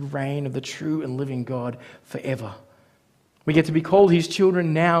uncontested reign of the true and living God forever. We get to be called his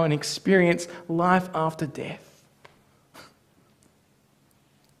children now and experience life after death.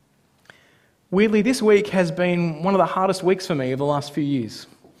 Weirdly, this week has been one of the hardest weeks for me over the last few years.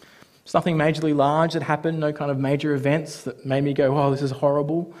 It's nothing majorly large that happened, no kind of major events that made me go, oh, this is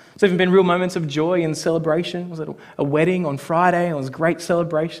horrible. There's even been real moments of joy and celebration. It was a wedding on Friday, and it was a great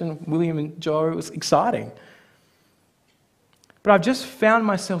celebration. William and Joe, it was exciting. But I've just found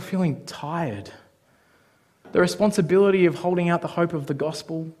myself feeling tired. The responsibility of holding out the hope of the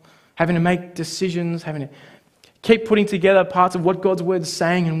gospel, having to make decisions, having to keep putting together parts of what God's word is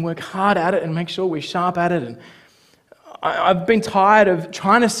saying and work hard at it and make sure we're sharp at it. And I've been tired of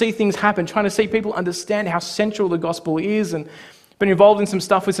trying to see things happen, trying to see people understand how central the gospel is, and been involved in some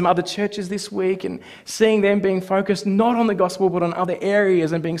stuff with some other churches this week and seeing them being focused not on the gospel but on other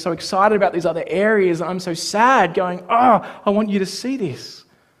areas and being so excited about these other areas. I'm so sad going, oh, I want you to see this.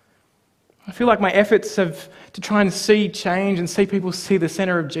 I feel like my efforts to try and see change and see people see the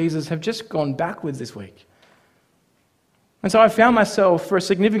center of Jesus have just gone backwards this week. And so I found myself, for a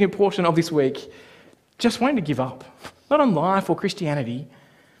significant portion of this week, just wanting to give up. Not on life or Christianity,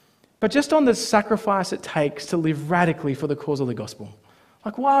 but just on the sacrifice it takes to live radically for the cause of the gospel.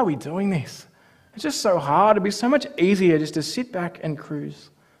 Like, why are we doing this? It's just so hard. It'd be so much easier just to sit back and cruise.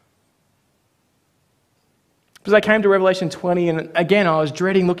 Because I came to Revelation 20, and again, I was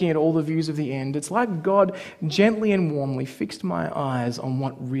dreading looking at all the views of the end. It's like God gently and warmly fixed my eyes on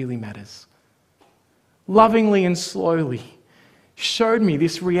what really matters. Lovingly and slowly showed me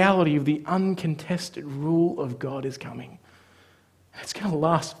this reality of the uncontested rule of God is coming. It's going to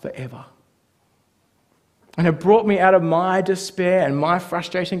last forever. And it brought me out of my despair and my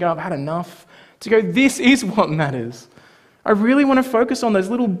frustration, going, I've had enough, to go, this is what matters. I really want to focus on this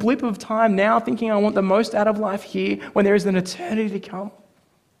little blip of time now, thinking I want the most out of life here when there is an eternity to come.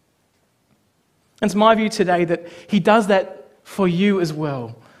 And it's my view today that He does that for you as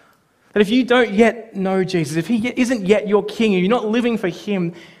well. That if you don't yet know Jesus, if He isn't yet your King, and you're not living for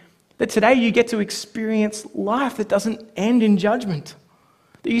Him, that today you get to experience life that doesn't end in judgment.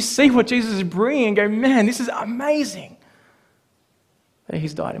 That you see what Jesus is bringing and go, man, this is amazing. That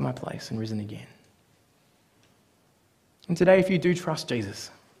He's died in my place and risen again. And today, if you do trust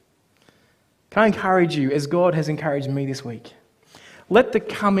Jesus, can I encourage you, as God has encouraged me this week, let the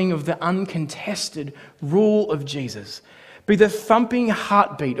coming of the uncontested rule of Jesus be the thumping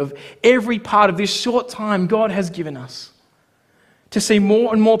heartbeat of every part of this short time God has given us. To see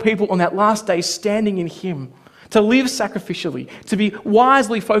more and more people on that last day standing in Him, to live sacrificially, to be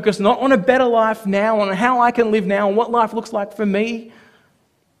wisely focused not on a better life now, on how I can live now, and what life looks like for me,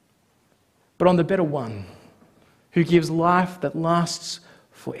 but on the better one who gives life that lasts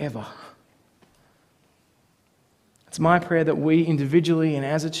forever. It's my prayer that we individually and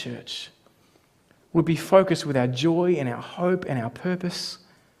as a church would be focused with our joy and our hope and our purpose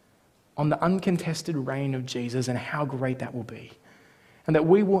on the uncontested reign of Jesus and how great that will be. And that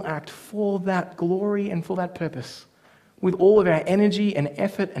we will act for that glory and for that purpose with all of our energy and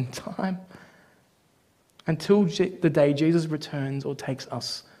effort and time until the day Jesus returns or takes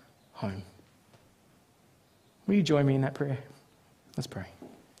us home. Will you join me in that prayer? Let's pray.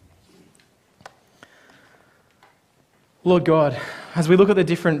 Lord God, as we look at the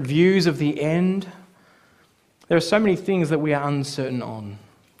different views of the end, there are so many things that we are uncertain on.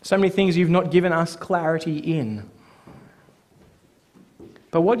 So many things you've not given us clarity in.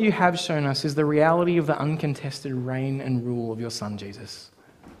 But what you have shown us is the reality of the uncontested reign and rule of your Son, Jesus.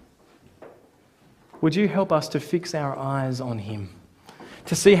 Would you help us to fix our eyes on Him,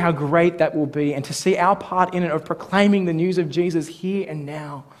 to see how great that will be, and to see our part in it of proclaiming the news of Jesus here and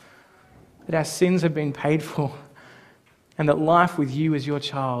now, that our sins have been paid for, and that life with you as your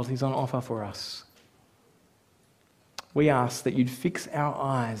child is on offer for us. We ask that you'd fix our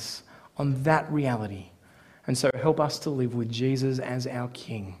eyes on that reality, and so help us to live with Jesus as our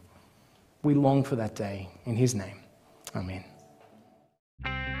King. We long for that day. In His name, amen.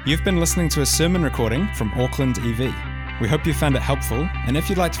 You've been listening to a sermon recording from Auckland EV. We hope you found it helpful, and if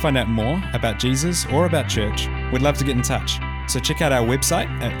you'd like to find out more about Jesus or about church, we'd love to get in touch. So check out our website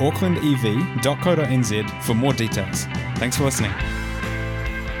at aucklandev.co.nz for more details. Thanks for listening.